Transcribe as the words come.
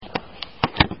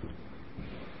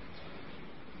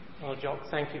Well, Jock,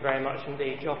 thank you very much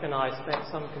indeed. Jock and I spent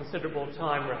some considerable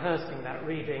time rehearsing that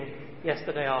reading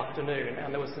yesterday afternoon,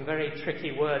 and there were some very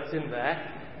tricky words in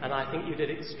there, and I think you did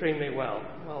extremely well.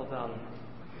 Well done.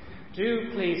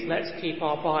 Do please let's keep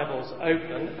our Bibles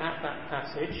open at that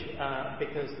passage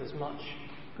because there's much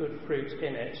good fruit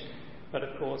in it. But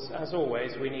of course, as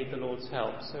always, we need the Lord's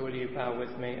help. So will you bow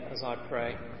with me as I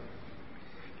pray?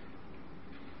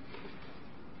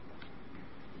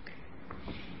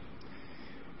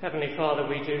 Heavenly Father,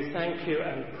 we do thank you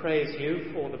and praise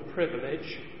you for the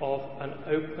privilege of an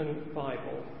open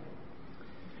Bible.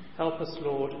 Help us,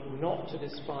 Lord, not to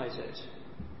despise it.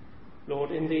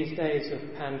 Lord, in these days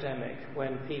of pandemic,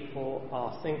 when people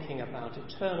are thinking about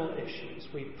eternal issues,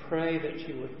 we pray that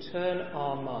you would turn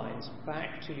our minds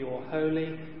back to your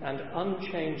holy and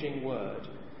unchanging word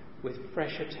with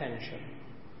fresh attention.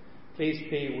 Please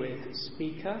be with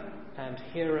speaker and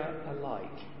hearer alike.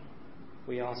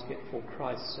 We ask it for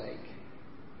Christ's sake.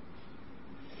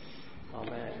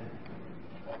 Amen.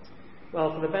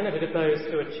 Well, for the benefit of those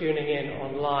who are tuning in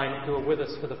online, who are with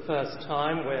us for the first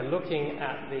time, we're looking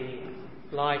at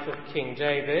the life of King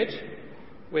David,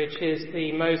 which is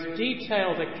the most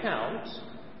detailed account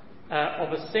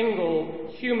of a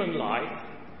single human life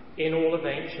in all of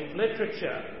ancient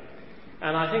literature.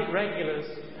 And I think regulars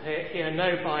here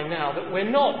know by now that we're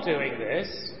not doing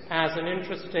this as an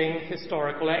interesting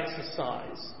historical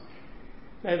exercise.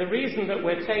 Now, the reason that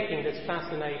we're taking this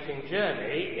fascinating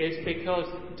journey is because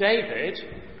David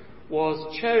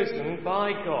was chosen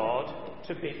by God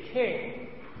to be king.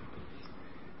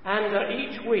 And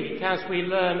each week, as we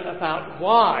learn about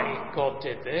why God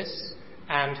did this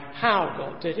and how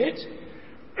God did it,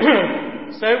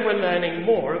 so we're learning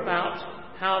more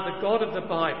about how the God of the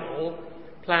Bible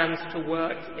plans to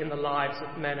work in the lives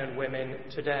of men and women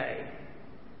today.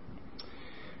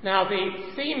 Now,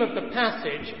 the theme of the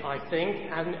passage, I think,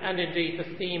 and indeed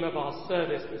the theme of our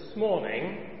service this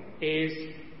morning, is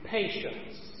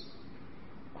patience.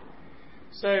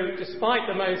 So, despite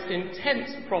the most intense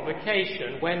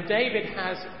provocation, when David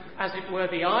has, as it were,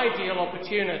 the ideal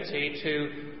opportunity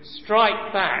to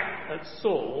strike back at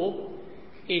Saul,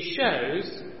 he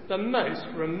shows the most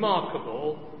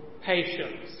remarkable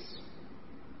patience.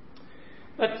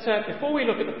 But before we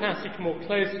look at the passage more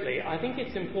closely, I think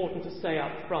it's important to say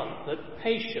up front that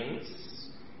patience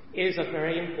is a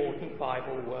very important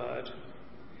Bible word.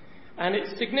 And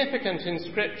it's significant in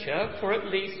Scripture for at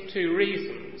least two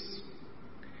reasons.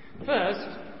 First,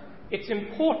 it's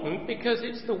important because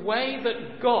it's the way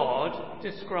that God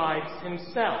describes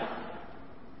himself.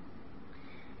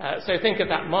 So think of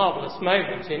that marvellous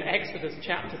moment in Exodus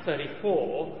chapter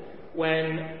 34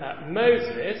 when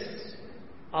Moses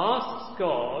asks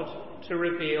God to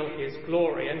reveal his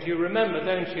glory. And you remember,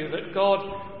 don't you, that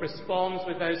God responds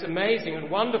with those amazing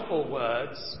and wonderful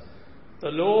words, the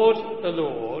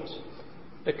Lord,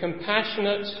 the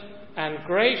compassionate and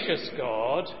gracious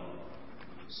God,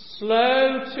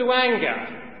 slow to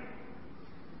anger,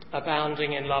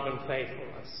 abounding in love and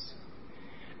faithfulness.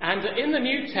 And in the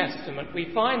New Testament,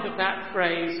 we find that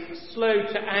phrase, slow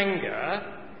to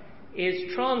anger,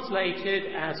 is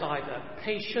translated as either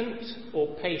patient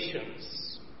or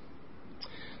patience.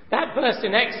 That verse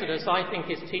in Exodus, I think,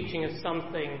 is teaching us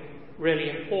something really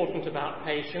important about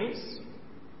patience,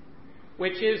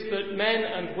 which is that men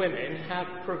and women have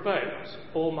provoked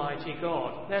Almighty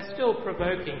God. They're still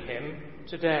provoking him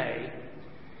today.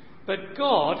 But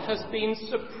God has been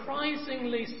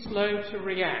surprisingly slow to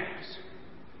react.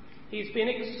 He's been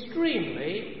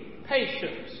extremely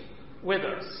patient with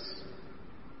us.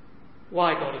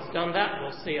 Why God has done that,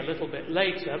 we'll see a little bit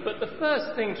later. But the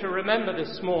first thing to remember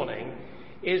this morning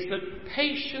is that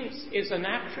patience is an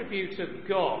attribute of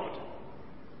God.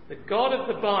 The God of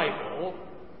the Bible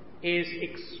is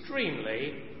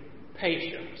extremely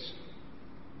patient.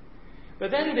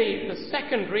 But then the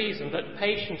second reason that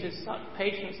patience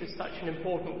is such an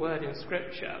important word in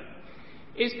Scripture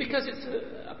is because it's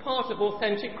a part of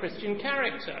authentic Christian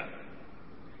character.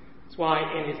 That's why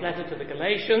in his letter to the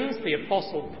Galatians, the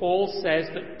Apostle Paul says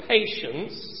that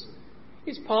patience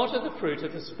is part of the fruit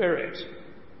of the Spirit.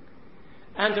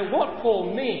 And what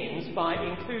Paul means by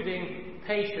including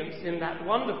patience in that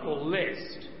wonderful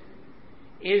list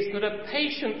is that a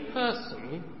patient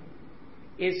person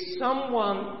is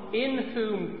someone in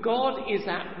whom God is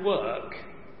at work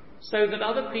so that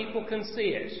other people can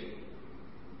see it.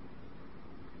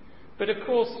 But of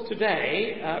course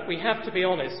today we have to be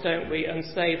honest, don't we, and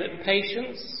say that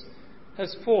patience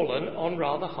has fallen on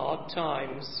rather hard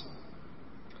times.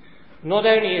 Not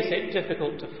only is it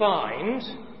difficult to find,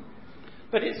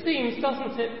 but it seems,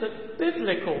 doesn't it, that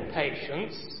biblical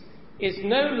patience is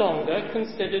no longer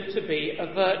considered to be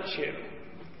a virtue.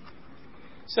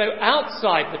 So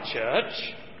outside the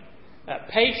church,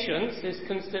 patience is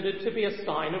considered to be a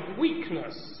sign of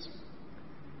weakness.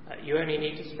 You only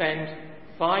need to spend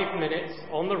 5 minutes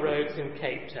on the roads in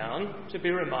Cape Town to be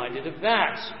reminded of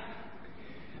that.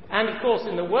 And of course,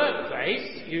 in the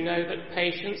workplace, you know that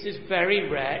patience is very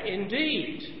rare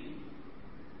indeed.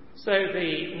 So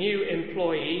the new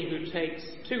employee who takes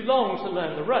too long to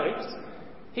learn the ropes,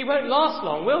 he won't last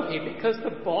long, will he? Because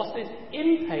the boss is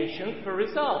impatient for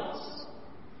results.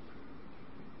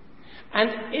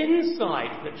 And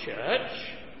inside the church,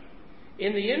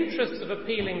 in the interest of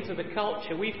appealing to the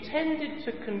culture, we've tended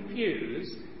to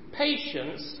confuse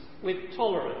patience with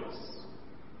tolerance.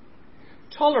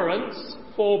 Tolerance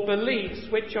for beliefs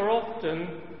which are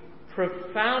often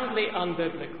profoundly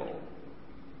unbiblical.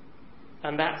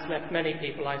 And that's left many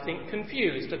people, I think,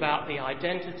 confused about the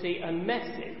identity and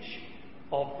message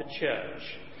of the church.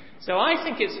 So I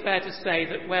think it's fair to say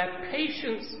that where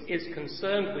patience is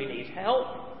concerned, we need help.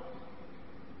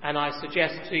 And I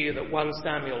suggest to you that 1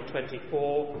 Samuel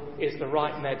 24 is the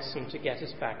right medicine to get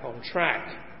us back on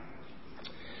track.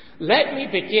 Let me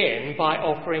begin by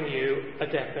offering you a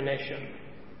definition.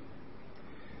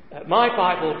 My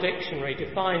Bible dictionary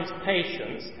defines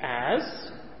patience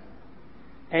as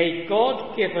a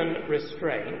God-given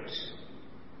restraint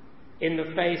in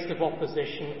the face of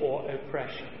opposition or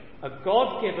oppression. A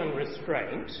God-given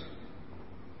restraint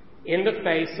in the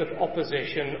face of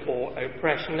opposition or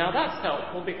oppression. Now that's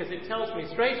helpful because it tells me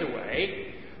straight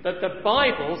away that the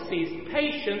Bible sees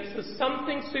patience as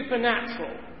something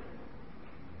supernatural.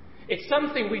 It's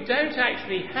something we don't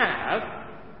actually have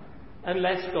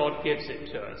unless God gives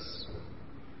it to us.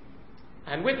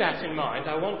 And with that in mind,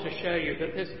 I want to show you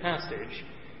that this passage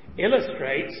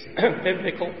illustrates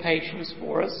biblical patience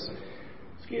for us,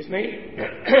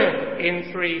 in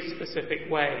 3 specific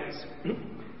ways.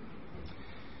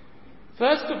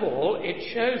 First of all, it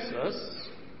shows us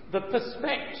the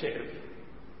perspective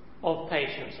of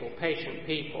patience or patient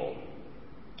people.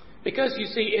 Because, you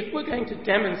see, if we're going to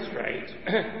demonstrate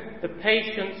the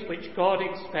patience which God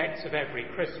expects of every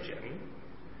Christian,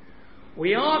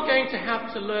 we are going to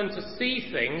have to learn to see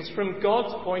things from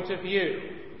God's point of view.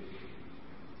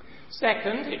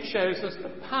 Second, it shows us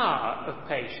the power of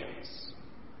patience.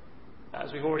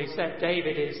 As we've already said,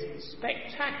 David is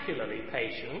spectacularly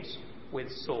patient with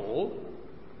Saul.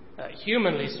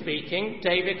 Humanly speaking,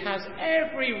 David has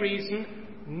every reason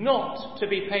not to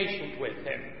be patient with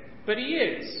him, but he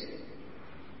is.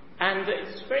 And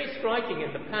it's very striking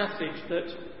in the passage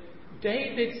that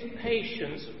David's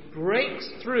patience breaks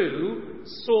through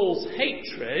Saul's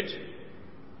hatred,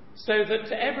 so that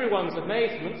to everyone's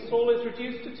amazement, Saul is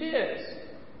reduced to tears.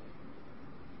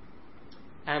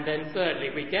 And then thirdly,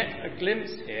 we get a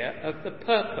glimpse here of the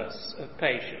purpose of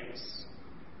patience.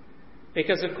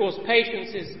 Because, of course,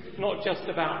 patience is not just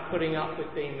about putting up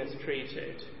with being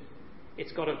mistreated.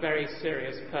 It's got a very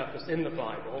serious purpose in the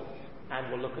Bible, and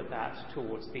we'll look at that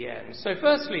towards the end. So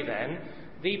firstly then,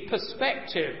 the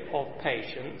perspective of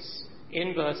patience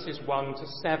in verses 1 to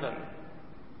 7.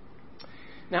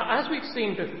 Now, as we've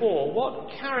seen before, what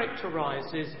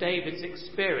characterises David's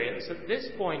experience at this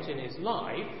point in his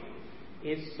life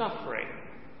is suffering.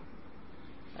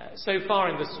 So far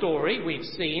in the story, we've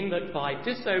seen that by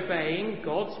disobeying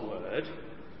God's word,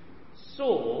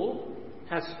 Saul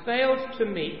has failed to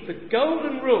meet the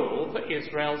golden rule for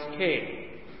Israel's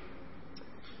king.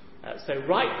 So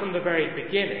right from the very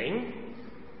beginning,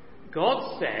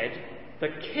 God said the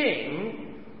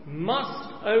king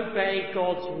must obey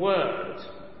God's word.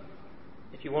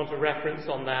 If you want a reference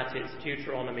on that, it's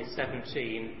Deuteronomy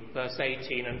 17, verse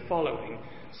 18 and following.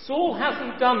 Saul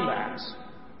hasn't done that.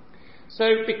 So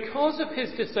because of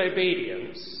his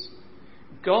disobedience,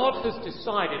 God has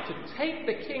decided to take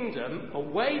the kingdom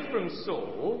away from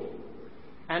Saul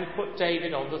and put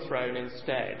David on the throne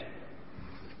instead.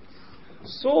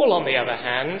 Saul, on the other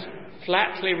hand,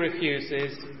 flatly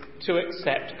refuses to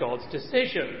accept God's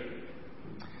decision.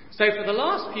 So for the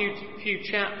last few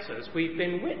chapters, we've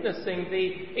been witnessing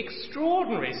the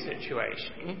extraordinary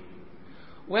situation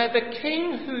where the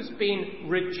king who's been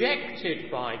rejected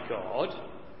by God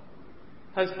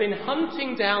has been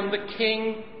hunting down the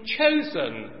king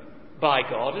chosen by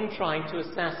God and trying to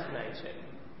assassinate him.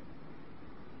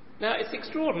 Now, it's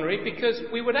extraordinary because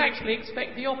we would actually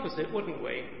expect the opposite, wouldn't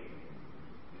we?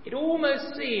 It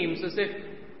almost seems as if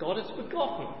God has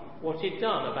forgotten what he'd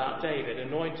done about David,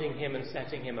 anointing him and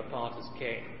setting him apart as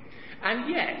king. And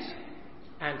yet,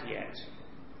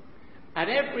 at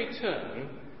every turn,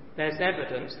 there's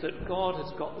evidence that God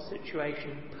has got the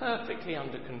situation perfectly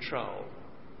under control.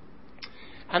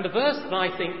 And the verse that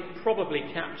I think probably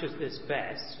captures this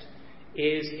best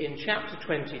is in chapter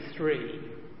 23.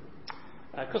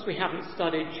 Because we haven't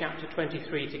studied chapter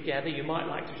 23 together, you might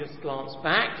like to just glance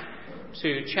back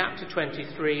to chapter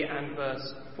 23 and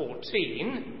verse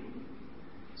 14,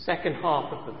 second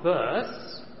half of the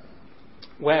verse,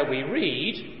 where we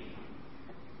read,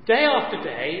 "Day after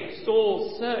day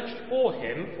Saul searched for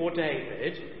him, for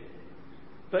David,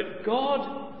 but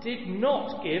God did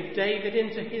not give David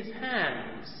into his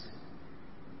hands."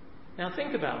 Now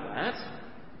think about that.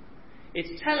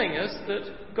 It's telling us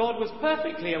that God was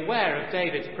perfectly aware of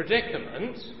David's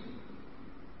predicament.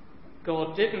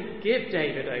 God didn't give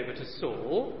David over to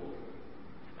Saul,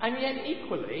 and yet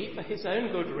equally, for his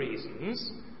own good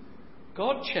reasons,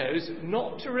 God chose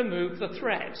not to remove the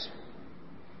threat.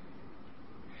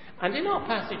 And in our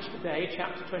passage today,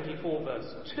 chapter 24,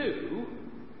 verse 2,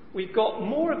 we've got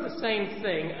more of the same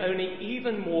thing, only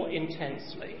even more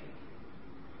intensely.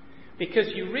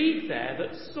 Because you read there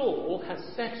that Saul has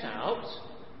set out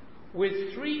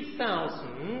with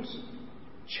 3,000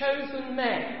 chosen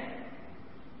men.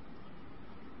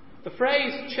 The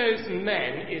phrase chosen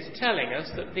men is telling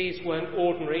us that these weren't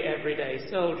ordinary everyday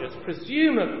soldiers.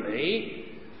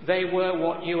 Presumably, they were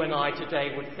what you and I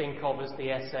today would think of as the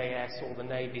SAS or the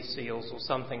Navy SEALs or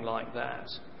something like that.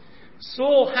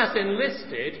 Saul has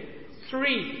enlisted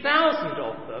 3,000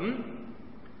 of them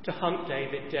to hunt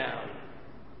David down.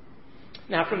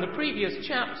 Now, from the previous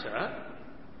chapter,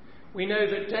 we know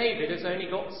that David has only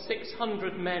got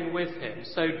 600 men with him.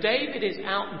 So David is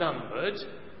outnumbered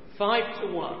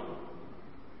 5-1.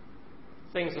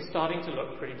 Things are starting to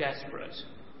look pretty desperate.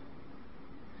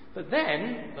 But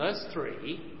then, verse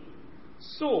 3,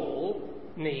 Saul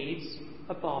needs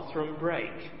a bathroom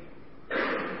break.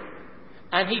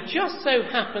 And he just so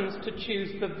happens to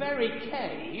choose the very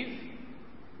cave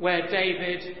where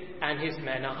David and his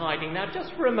men are hiding. Now,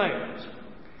 just for a moment,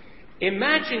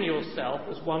 imagine yourself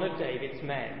as one of David's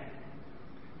men.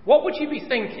 What would you be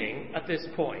thinking at this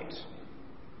point?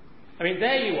 I mean,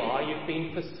 there you are, you've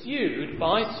been pursued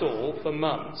by Saul for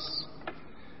months.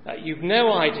 You've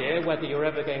no idea whether you're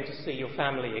ever going to see your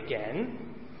family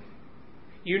again.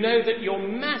 You know that you're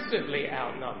massively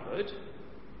outnumbered,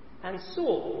 and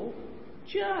Saul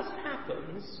just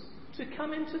happens to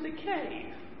come into the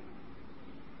cave.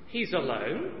 He's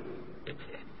alone,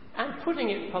 and putting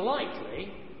it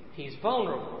politely, he's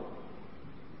vulnerable.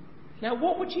 Now,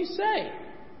 what would you say?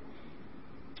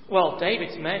 Well,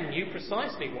 David's men knew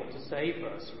precisely what to say,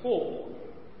 verse 4.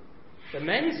 The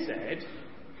men said,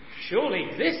 "Surely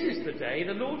this is the day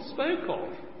the Lord spoke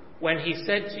of, when he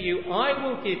said to you, 'I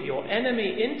will give your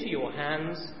enemy into your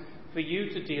hands for you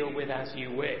to deal with as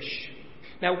you wish.'"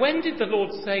 Now, when did the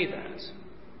Lord say that?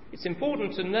 It's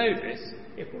important to know this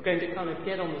if we're going to kind of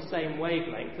get on the same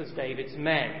wavelength as David's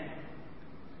men.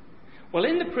 Well,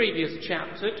 in the previous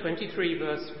chapter, 23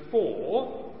 verse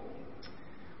 4,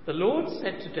 the Lord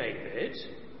said to David,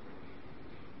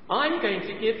 "I'm going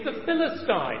to give the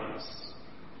Philistines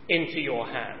into your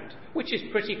hand," which is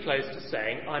pretty close to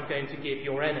saying, "I'm going to give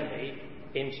your enemy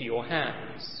into your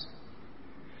hands."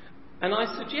 And I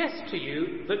suggest to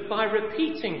you that by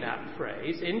repeating that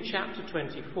phrase in chapter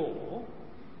 24,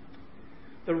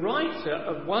 the writer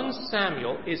of 1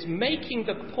 Samuel is making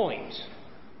the point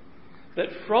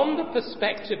that from the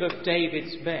perspective of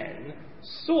David's men,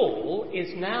 Saul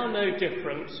is now no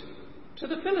different to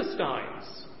the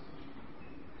Philistines.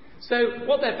 So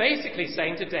what they're basically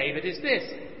saying to David is this: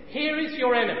 here is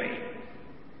your enemy.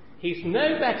 He's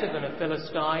no better than a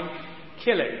Philistine.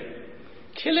 Kill him.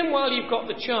 Kill him while you've got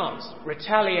the chance.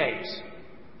 Retaliate.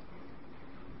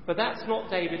 But that's not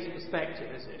David's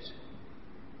perspective, is it?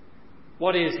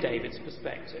 What is David's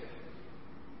perspective?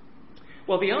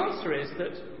 Well, the answer is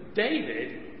that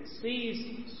David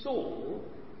sees Saul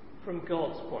from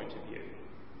God's point of view.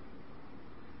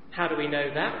 How do we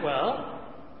know that? Well,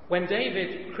 when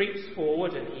David creeps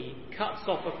forward and he cuts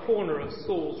off a corner of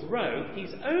Saul's robe,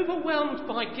 he's overwhelmed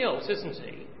by guilt, isn't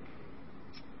he?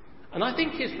 And I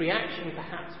think his reaction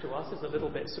perhaps to us is a little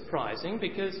bit surprising,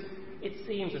 because it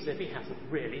seems as if he hasn't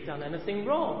really done anything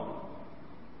wrong.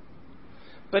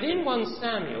 But in 1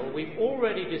 Samuel, we've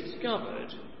already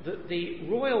discovered that the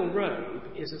royal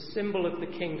robe is a symbol of the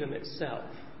kingdom itself.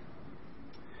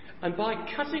 And by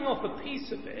cutting off a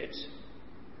piece of it,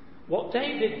 what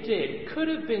David did could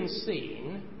have been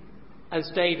seen as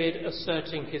David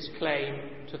asserting his claim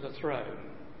to the throne.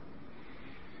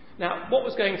 Now, what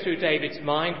was going through David's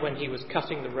mind when he was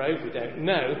cutting the robe, we don't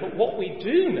know, but what we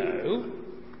do know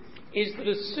is that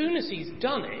as soon as he's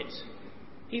done it,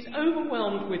 he's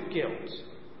overwhelmed with guilt.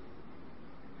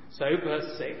 So,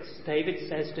 verse 6, David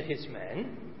says to his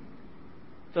men,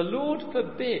 The Lord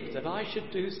forbid that I should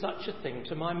do such a thing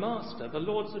to my master, the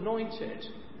Lord's anointed,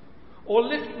 or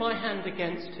lift my hand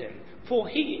against him, for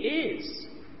he is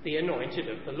the anointed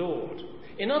of the Lord.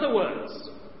 In other words,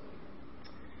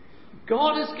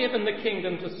 God has given the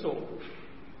kingdom to Saul,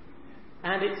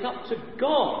 and it's up to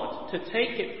God to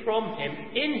take it from him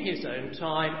in his own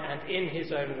time and in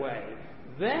his own way.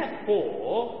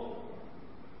 Therefore,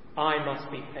 I must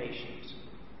be patient,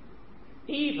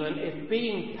 even if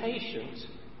being patient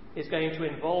is going to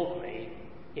involve me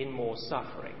in more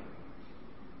suffering.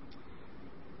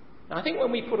 Now, I think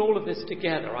when we put all of this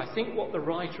together, I think what the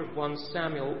writer of 1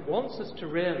 Samuel wants us to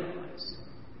realise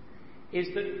is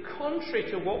that contrary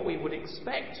to what we would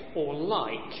expect or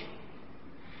like,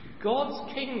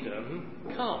 God's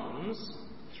kingdom comes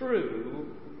through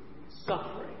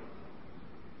suffering.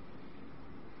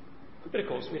 But of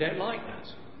course, we don't like that.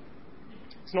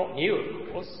 It's not new,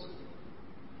 of course.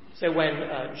 So when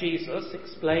Jesus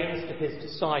explains to his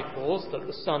disciples that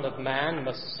the Son of Man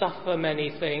must suffer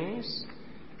many things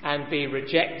and be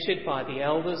rejected by the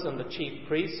elders and the chief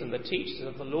priests and the teachers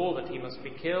of the law, that he must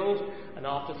be killed and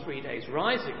after 3 days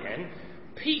rise again,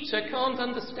 Peter can't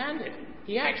understand it.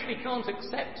 He actually can't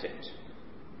accept it.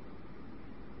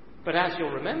 But as you'll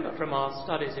remember from our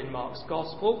studies in Mark's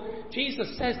Gospel,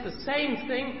 Jesus says the same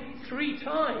thing 3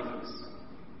 times.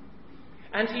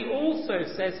 And he also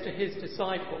says to his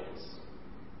disciples,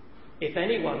 if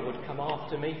anyone would come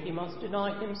after me, he must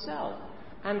deny himself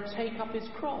and take up his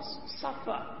cross,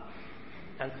 suffer,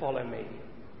 and follow me.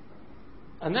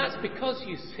 And that's because,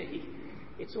 you see,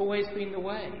 it's always been the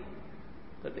way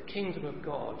that the kingdom of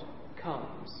God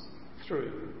comes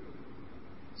through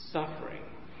suffering.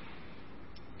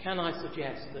 Can I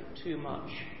suggest that too much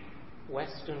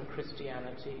Western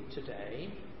Christianity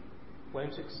today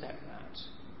won't accept that?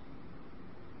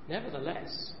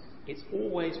 Nevertheless, it's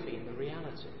always been the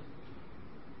reality.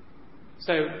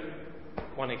 So,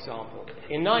 one example.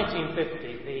 In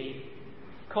 1950, the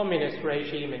communist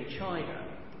regime in China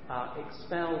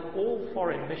expelled all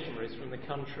foreign missionaries from the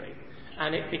country,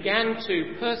 and it began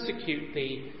to persecute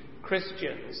the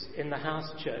Christians in the house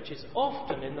churches,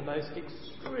 often in the most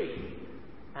extreme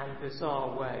and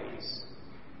bizarre ways.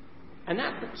 And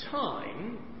at the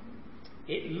time,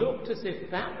 it looked as if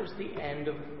that was the end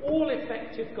of all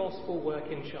effective gospel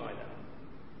work in China.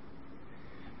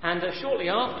 And shortly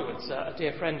afterwards, a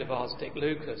dear friend of ours, Dick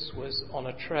Lucas, was on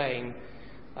a train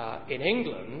in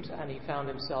England, and he found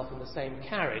himself in the same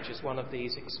carriage as one of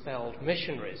these expelled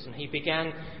missionaries, and he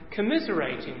began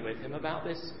commiserating with him about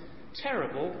this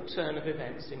terrible turn of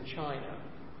events in China.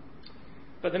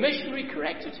 But the missionary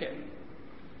corrected him,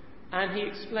 and he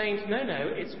explained, no,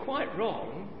 it's quite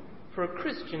wrong for a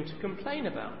Christian to complain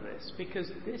about this,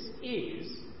 because this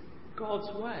is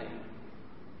God's way.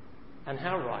 And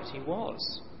how right he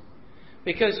was.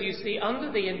 Because, you see,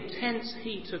 under the intense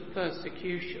heat of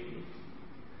persecution,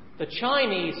 the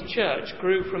Chinese church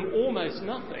grew from almost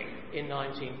nothing in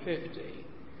 1950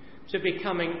 to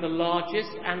becoming the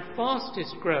largest and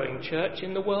fastest growing church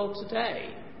in the world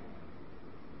today.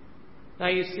 Now,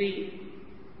 you see,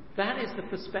 that is the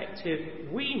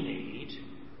perspective we need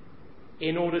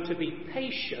in order to be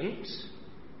patient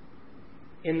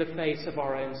in the face of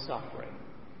our own suffering.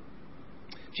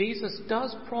 Jesus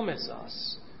does promise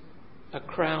us a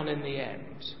crown in the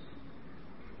end,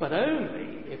 but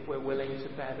only if we're willing to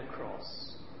bear the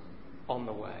cross on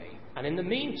the way. And in the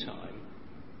meantime,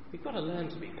 we've got to learn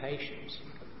to be patient.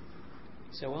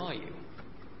 So are you?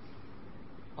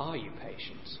 Are you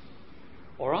patient?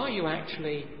 Or are you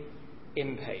actually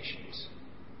impatient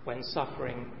when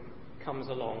suffering comes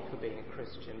along for being a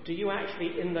Christian? Do you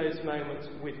actually, in those moments,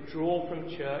 withdraw from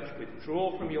church,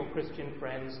 withdraw from your Christian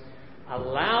friends,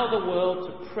 allow the world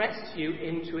to press you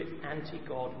into its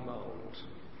anti-God mould?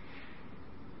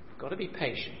 You've got to be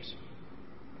patient.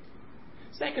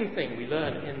 Second thing we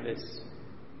learn in this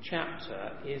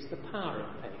chapter is the power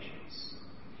of patience.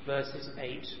 Verses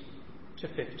 8 to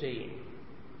 15.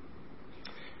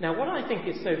 Now, what I think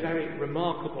is so very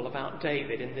remarkable about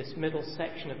David in this middle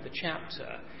section of the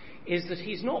chapter is that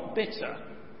he's not bitter.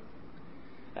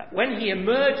 When he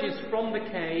emerges from the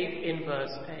cave in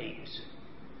verse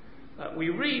 8, we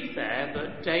read there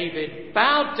that David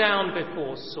bowed down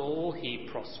before Saul, he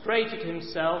prostrated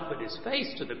himself with his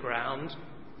face to the ground,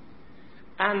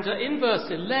 and in verse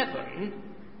 11,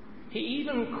 he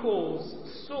even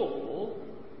calls Saul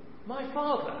my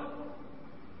father.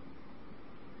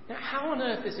 Now, how on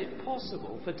earth is it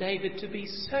possible for David to be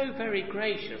so very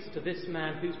gracious to this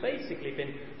man who's basically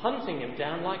been hunting him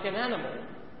down like an animal?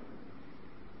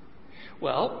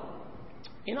 Well,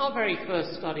 in our very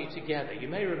first study together, you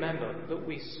may remember that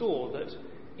we saw that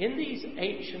in these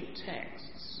ancient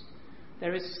texts,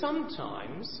 there is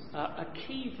sometimes a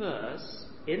key verse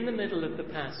in the middle of the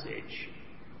passage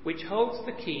which holds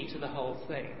the key to the whole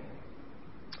thing.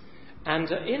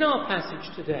 And in our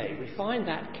passage today, we find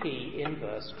that key in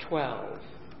verse 12,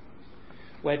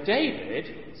 where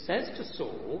David says to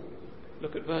Saul,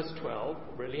 look at verse 12,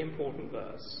 really important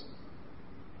verse,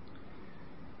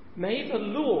 "May the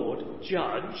Lord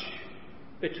judge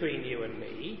between you and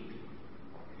me,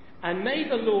 and may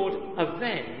the Lord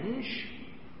avenge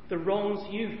the wrongs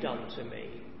you've done to me.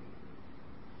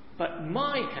 But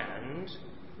my hand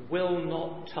will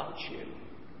not touch you."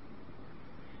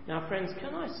 Now, friends,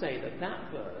 can I say that that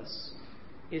verse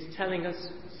is telling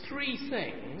us three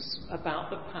things about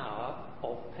the power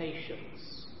of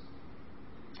patience.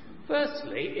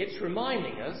 Firstly, it's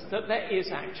reminding us that there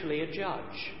is actually a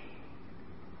judge.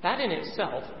 That in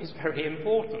itself is very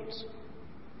important.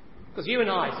 Because you and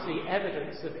I see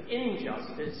evidence of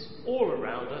injustice all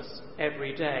around us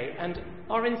every day, and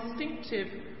our instinctive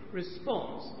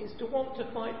response is to want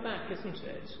to fight back, isn't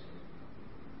it?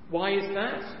 Why is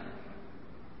that?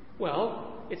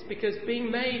 Well, it's because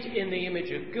being made in the image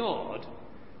of God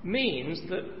means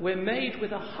that we're made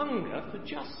with a hunger for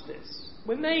justice.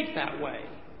 We're made that way.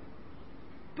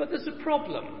 But there's a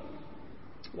problem.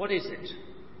 What is it?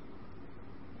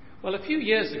 Well, a few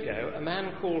years ago, a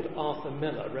man called Arthur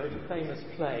Miller wrote a famous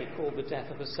play called The Death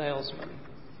of a Salesman.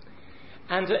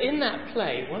 And in that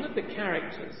play, one of the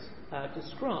characters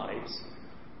describes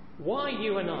why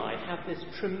you and I have this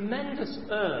tremendous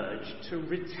urge to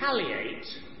retaliate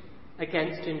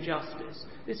against injustice.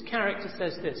 This character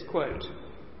says this, quote,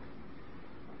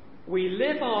 "We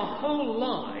live our whole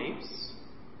lives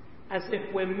as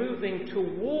if we're moving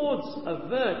towards a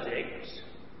verdict,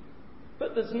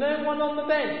 but there's no one on the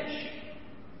bench."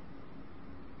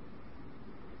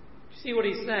 You see what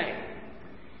he's saying?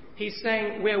 He's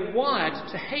saying we're wired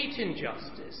to hate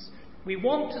injustice. We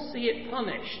want to see it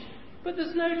punished, but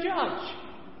there's no judge.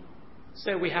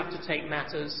 So we have to take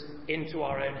matters into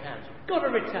our own hands. We've got to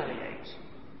retaliate.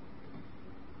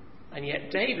 And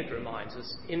yet David reminds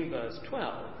us in verse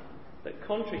 12 that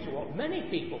contrary to what many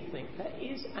people think, there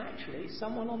is actually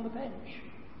someone on the bench.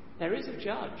 There is a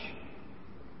judge.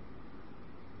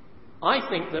 I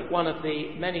think that one of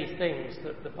the many things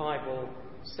that the Bible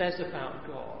says about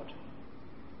God,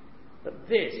 that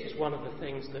this is one of the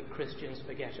things that Christians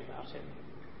forget about him.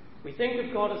 We think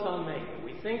of God as our Maker,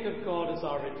 we think of God as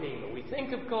our Redeemer, we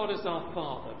think of God as our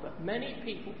Father, but many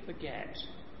people forget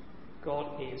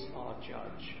God is our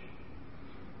Judge.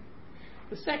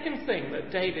 The second thing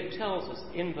that David tells us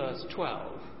in verse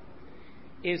 12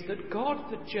 is that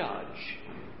God the Judge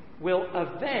will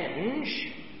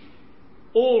avenge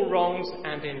all wrongs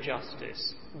and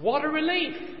injustice. What a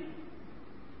relief!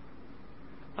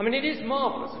 I mean, it is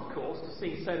marvellous, of course, to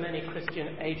see so many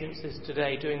Christian agencies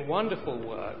today doing wonderful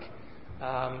work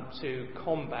to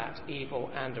combat evil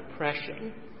and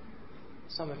oppression.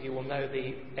 Some of you will know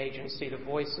the agency, The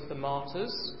Voice of the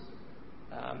Martyrs.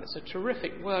 It's a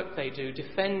terrific work they do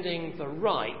defending the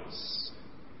rights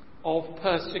of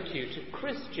persecuted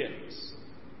Christians.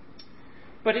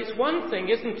 But it's one thing,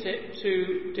 isn't it,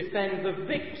 to defend the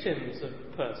victims of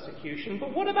persecution,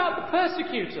 but what about the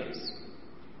persecutors?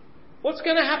 What's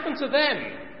going to happen to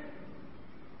them?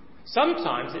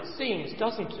 Sometimes it seems,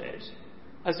 doesn't it,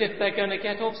 as if they're going to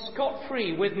get off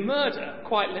scot-free with murder,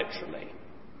 quite literally.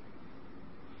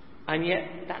 And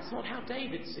yet, that's not how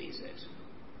David sees it.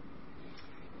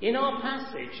 In our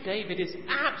passage, David is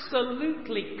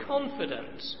absolutely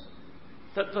confident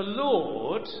that the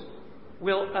Lord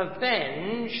will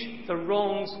avenge the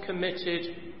wrongs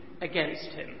committed against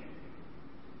him.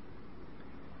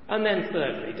 And then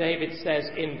thirdly, David says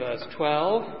in verse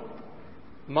 12,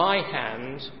 "My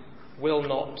hand will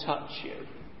not touch you."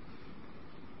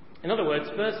 In other words,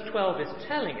 verse 12 is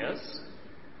telling us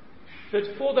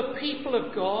that for the people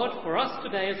of God, for us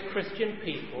today as Christian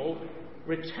people,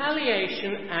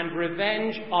 retaliation and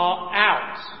revenge are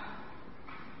out.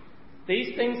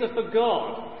 These things are for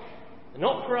God,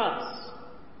 not for us.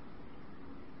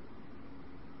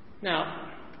 Now,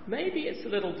 maybe it's a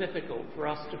little difficult for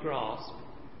us to grasp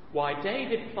why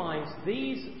David finds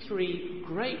these three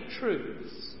great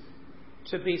truths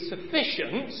to be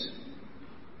sufficient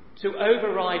to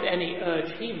override any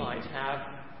urge he might have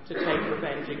to take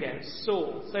revenge against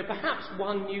Saul. So perhaps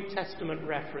one New Testament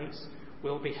reference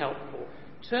will be helpful.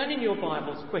 Turn in your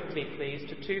Bibles quickly, please,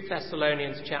 to 2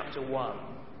 Thessalonians chapter 1.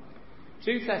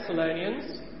 2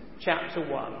 Thessalonians chapter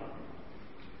 1.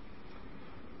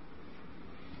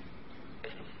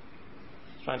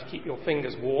 Trying to keep your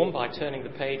fingers warm by turning the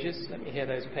pages. Let me hear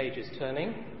those pages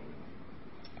turning.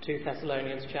 2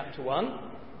 Thessalonians chapter 1.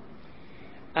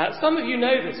 Some of you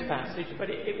know this passage, but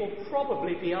it will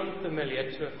probably be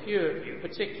unfamiliar to a few of you,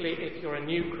 particularly if you're a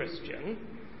new Christian.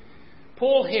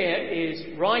 Paul here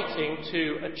is writing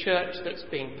to a church that's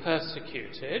being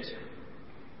persecuted.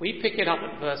 We pick it up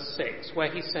at verse 6,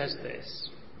 where he says this: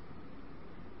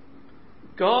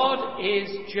 God is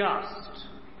just.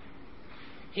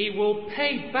 He will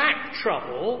pay back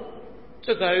trouble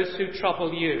to those who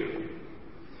trouble you,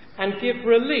 and give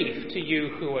relief to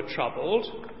you who are troubled,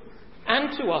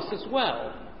 and to us as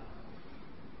well.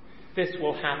 This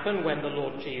will happen when the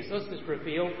Lord Jesus is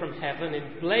revealed from heaven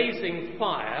in blazing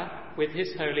fire with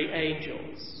his holy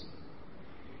angels.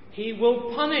 He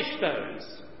will punish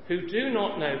those who do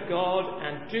not know God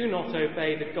and do not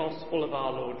obey the gospel of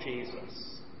our Lord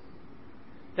Jesus.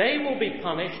 They will be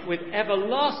punished with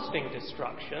everlasting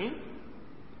destruction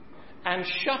and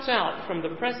shut out from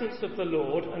the presence of the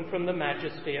Lord and from the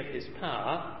majesty of his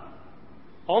power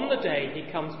on the day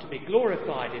he comes to be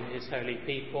glorified in his holy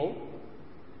people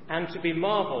and to be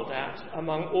marvelled at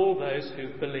among all those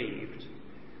who've believed.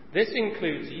 This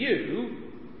includes you,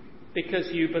 because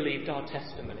you believed our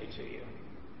testimony to you.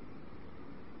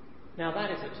 Now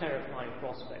that is a terrifying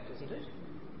prospect, isn't it?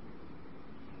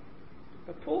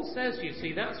 But Paul says, you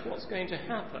see, that's what's going to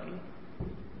happen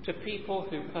to people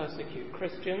who persecute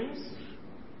Christians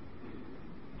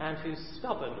and who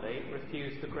stubbornly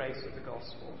refuse the grace of the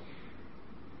gospel.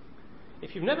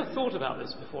 If you've never thought about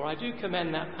this before, I do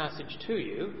commend that passage to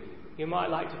you. You might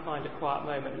like to find a quiet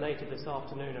moment later this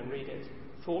afternoon and read it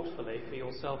thoughtfully for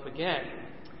yourself again.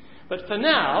 But for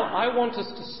now, I want us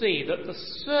to see that the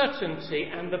certainty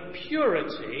and the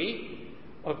purity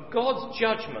of God's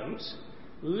judgment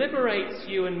liberates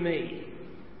you and me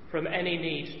from any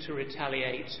need to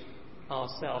retaliate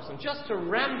ourselves. And just to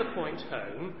ram the point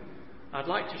home, I'd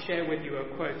like to share with you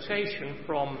a quotation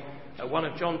from one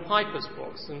of John Piper's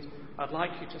books, and I'd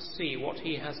like you to see what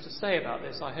he has to say about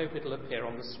this. I hope it'll appear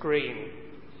on the screen.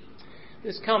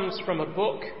 This comes from a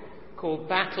book called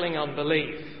Battling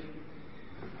Unbelief.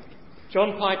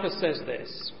 John Piper says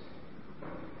this: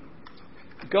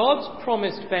 God's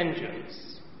promised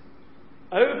vengeance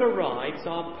overrides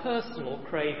our personal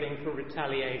craving for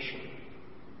retaliation.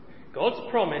 God's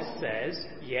promise says,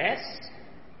 yes,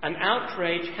 an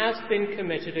outrage has been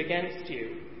committed against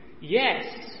you. Yes,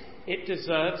 it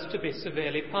deserves to be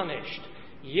severely punished.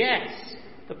 Yes,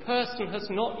 the person has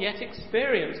not yet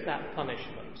experienced that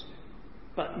punishment.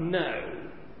 But no,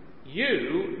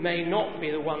 you may not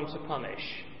be the one to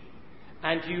punish.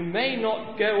 And you may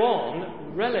not go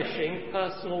on relishing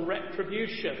personal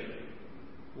retribution.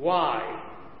 Why?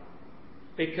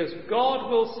 Because God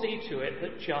will see to it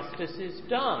that justice is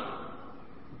done.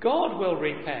 God will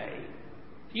repay.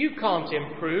 You can't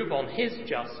improve on his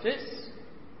justice.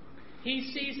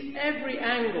 He sees every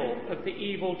angle of the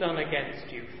evil done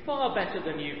against you, far better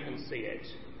than you can see it.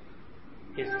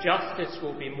 His justice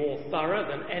will be more thorough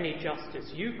than any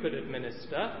justice you could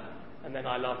administer. And then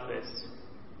I love this: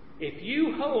 if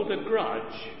you hold a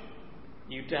grudge,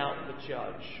 you doubt the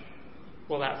judge.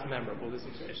 Well, that's memorable,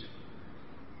 isn't it?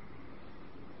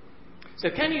 So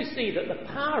can you see that the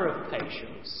power of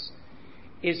patience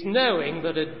is knowing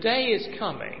that a day is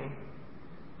coming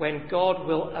when God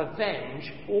will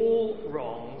avenge all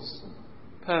wrongs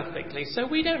perfectly, so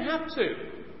we don't have to.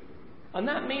 And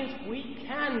that means we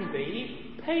can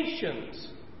be patient.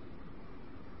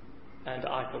 And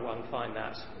I, for one, find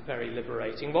that very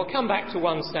liberating. We'll come back to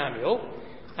 1 Samuel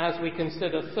as we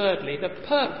consider, thirdly, the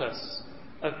purpose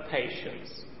of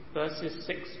patience, verses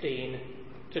 16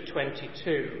 to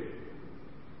 22.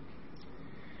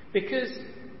 Because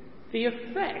the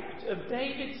effect of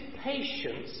David's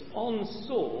patience on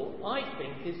Saul, I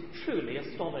think, is truly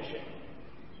astonishing.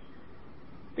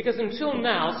 Because until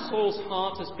now, Saul's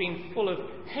heart has been full of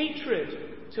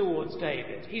hatred towards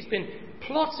David. He's been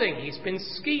plotting, he's been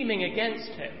scheming against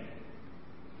him.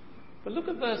 But look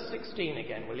at verse 16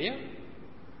 again, will you?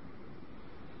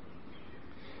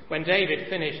 When David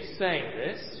finished saying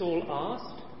this, Saul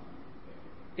asked,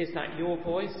 "Is that your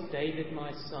voice, David,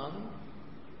 my son?"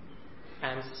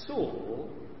 And Saul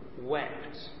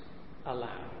wept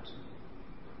aloud.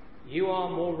 "You are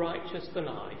more righteous than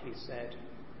I," he said.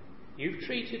 "You've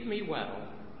treated me well,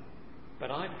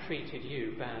 but I've treated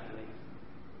you badly."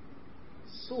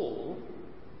 Saul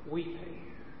weeping.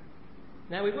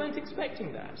 Now, we weren't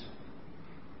expecting that.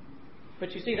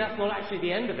 But you see, that's not actually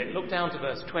the end of it. Look down to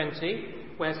verse 20,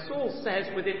 where Saul says,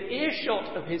 within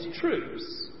earshot of his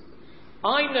troops,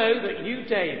 "I know that you,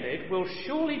 David, will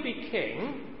surely be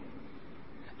king,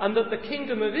 and that the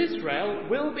kingdom of Israel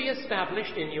will be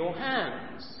established in your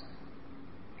hands."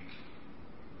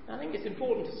 I think it's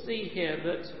important to see here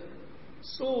that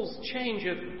Saul's change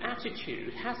of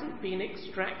attitude hasn't been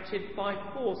extracted by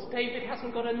force. David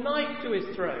hasn't got a knife to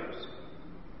his throat.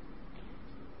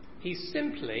 He's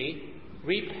simply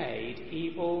repaid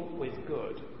evil with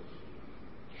good.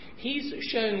 He's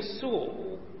shown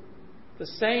Saul the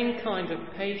same kind of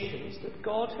patience that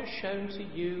God has shown to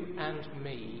you and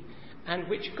me, and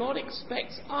which God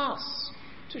expects us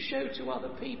to show to other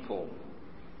people.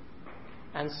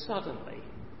 And suddenly,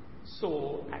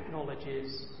 Saul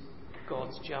acknowledges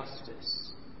God's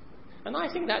justice. And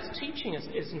I think that's teaching us,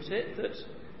 isn't it, that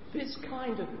this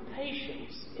kind of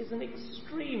patience is an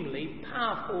extremely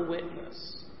powerful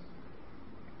witness.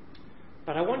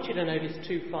 But I want you to notice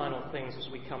two final things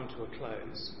as we come to a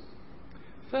close.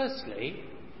 Firstly,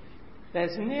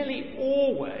 there's nearly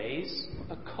always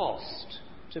a cost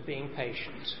to being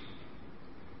patient.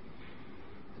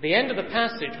 At the end of the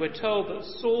passage, we're told that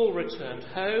Saul returned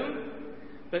home,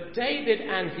 but David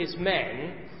and his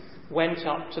men went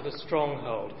up to the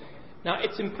stronghold. Now,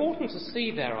 it's important to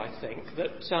see there, I think,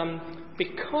 that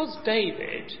because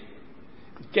David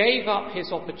gave up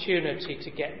his opportunity to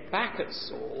get back at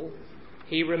Saul,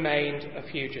 he remained a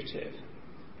fugitive.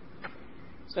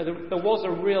 So there was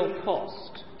a real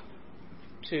cost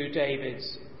to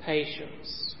David's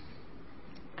patience.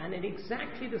 And in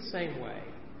exactly the same way,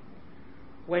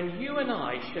 when you and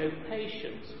I show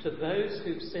patience to those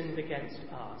who've sinned against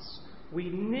us, we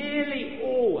nearly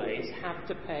always have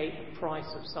to pay a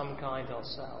price of some kind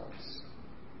ourselves.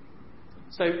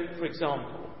 So, for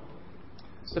example,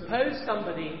 suppose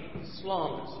somebody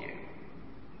slanders you.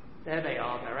 There they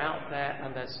are, they're out there,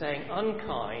 and they're saying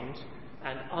unkind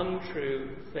and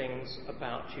untrue things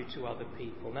about you to other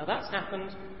people. Now, that's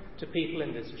happened to people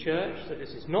in this church, so this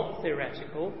is not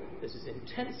theoretical, this is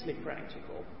intensely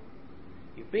practical.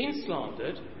 You've been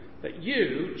slandered, but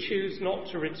you choose not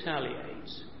to retaliate.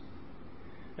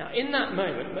 Now, in that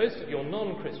moment, most of your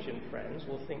non-Christian friends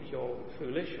will think you're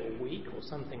foolish or weak or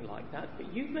something like that,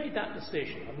 but you've made that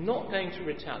decision. I'm not going to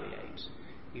retaliate.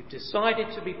 You've decided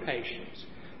to be patient.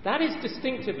 That is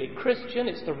distinctively Christian.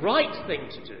 It's the right thing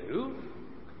to do.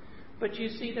 But you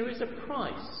see, there is a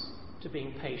price to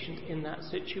being patient in that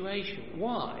situation.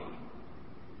 Why?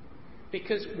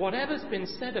 Because whatever's been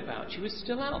said about you is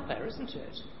still out there, isn't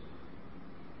it?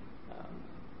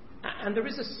 And there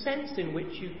is a sense in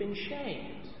which you've been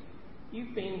shamed.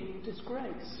 You've been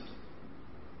disgraced.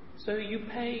 So you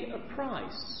pay a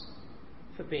price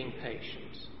for being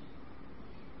patient.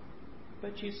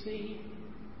 But you see,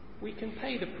 we can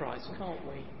pay the price, can't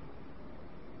we?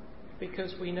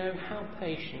 Because we know how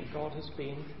patient God has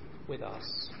been with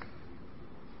us.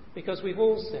 Because we've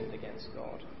all sinned against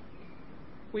God.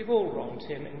 We've all wronged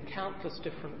him in countless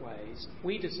different ways.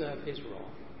 We deserve his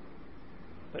wrath.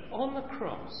 But on the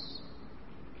cross,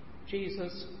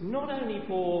 Jesus not only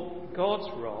bore God's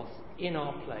wrath in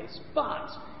our place, but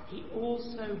he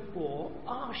also bore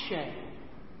our shame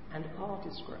and our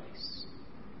disgrace.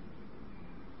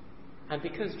 And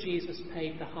because Jesus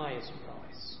paid the highest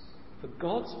price for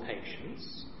God's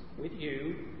patience with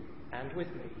you and with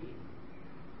me,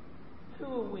 who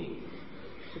are we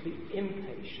to be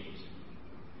impatient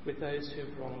with those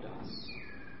who've wronged us?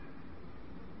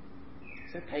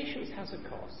 So patience has a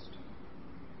cost,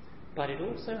 but it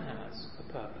also has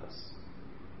a purpose.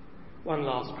 One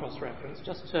last cross-reference.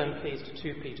 Just turn, please,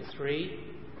 to 2 Peter 3.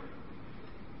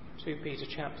 2 Peter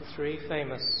chapter 3,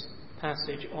 famous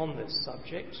passage on this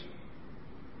subject.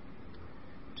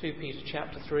 2 Peter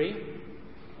chapter 3,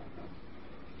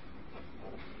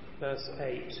 verse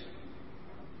 8.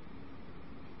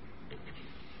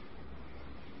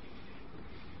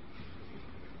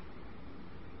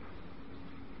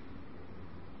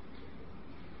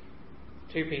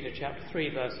 Peter chapter 3,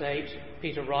 verse 8,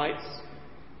 Peter writes,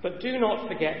 "But do not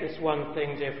forget this one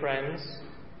thing, dear friends.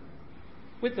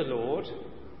 With the Lord,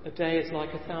 a day is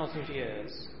like 1,000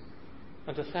 years,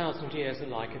 and 1,000 years are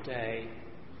like a day.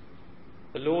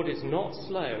 The Lord is not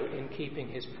slow in keeping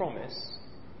his promise,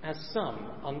 as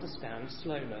some understand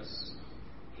slowness.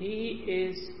 He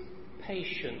is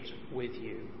patient with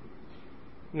you,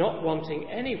 not wanting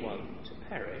anyone to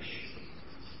perish,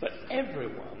 but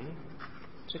everyone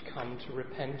to come to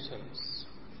repentance."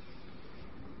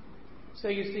 So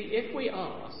you see, if we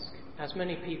ask, as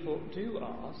many people do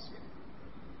ask,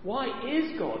 why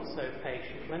is God so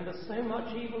patient when there's so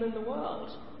much evil in the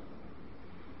world?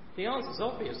 The answer's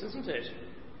obvious, isn't it?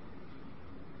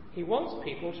 He wants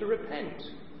people to repent.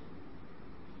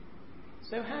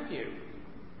 So have you?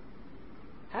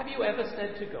 Have you ever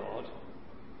said to God,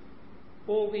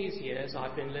 all these years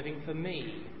I've been living for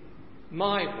me,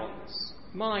 my wants,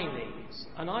 my needs,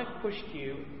 and I've pushed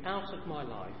you out of my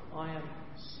life. I am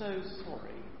so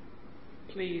sorry.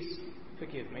 Please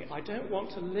forgive me. I don't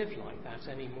want to live like that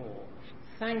anymore.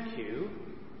 Thank you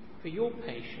for your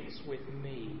patience with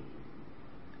me.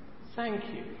 Thank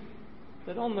you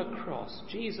that on the cross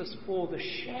Jesus bore the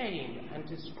shame and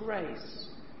disgrace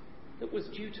that was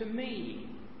due to me.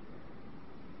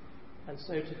 And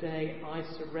so today I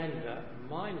surrender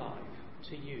my life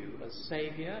to you as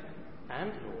Saviour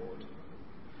and Lord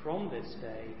from this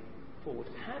day forward.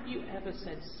 Have you ever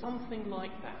said something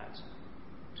like that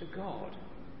to God?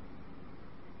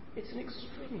 It's an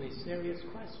extremely serious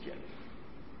question.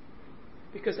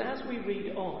 Because as we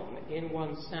read on in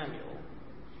 1 Samuel,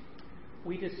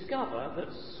 we discover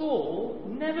that Saul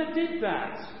never did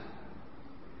that.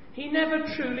 He never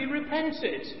truly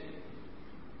repented.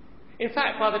 In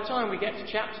fact, by the time we get to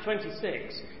chapter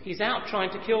 26, he's out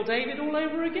trying to kill David all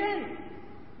over again.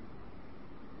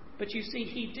 But you see,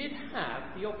 he did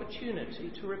have the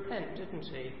opportunity to repent, didn't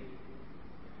he?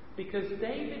 Because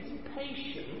David's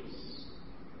patience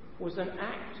was an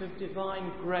act of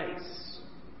divine grace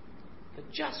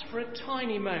that just for a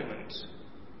tiny moment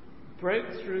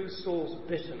broke through Saul's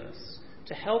bitterness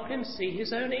to help him see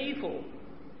his own evil.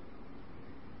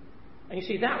 And you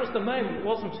see, that was the moment,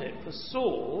 wasn't it, for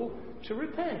Saul to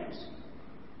repent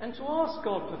and to ask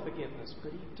God for forgiveness,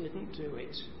 but he didn't do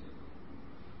it.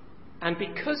 And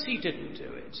because he didn't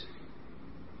do it,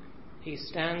 he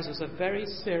stands as a very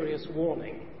serious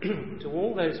warning to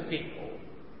all those people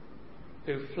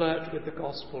who flirt with the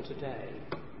gospel today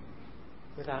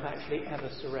without actually ever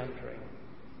surrendering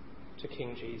to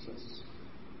King Jesus.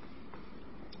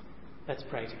 Let's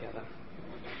pray together.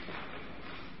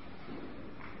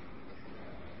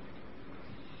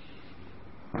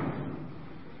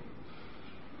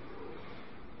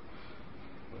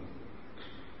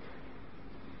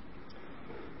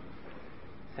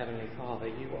 Heavenly Father,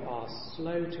 you are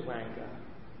slow to anger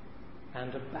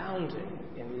and abounding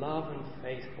in love and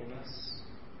faithfulness.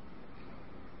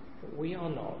 But we are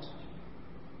not.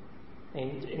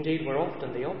 Indeed, we're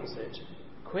often the opposite,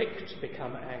 quick to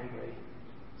become angry,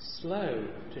 slow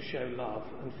to show love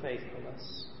and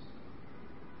faithfulness.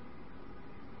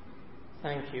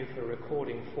 Thank you for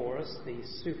recording for us the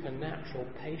supernatural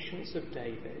patience of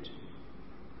David,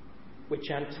 which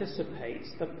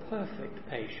anticipates the perfect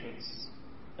patience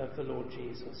of the Lord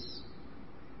Jesus.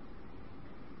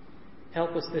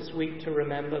 Help us this week to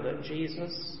remember that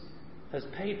Jesus has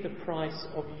paid the price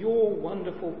of your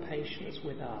wonderful patience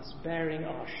with us, bearing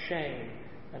our shame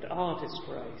and our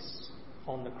disgrace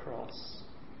on the cross.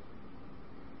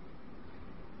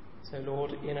 So,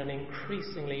 Lord, in an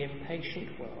increasingly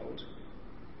impatient world,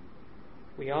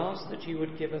 we ask that you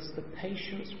would give us the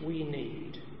patience we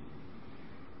need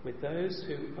with those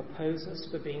who oppose us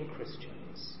for being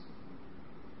Christians,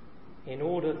 in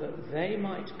order that they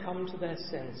might come to their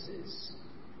senses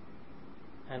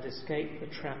and escape the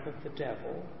trap of the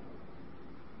devil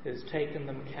who's taken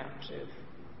them captive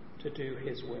to do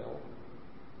his will.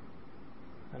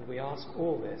 And we ask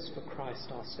all this for Christ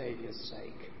our Saviour's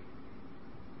sake.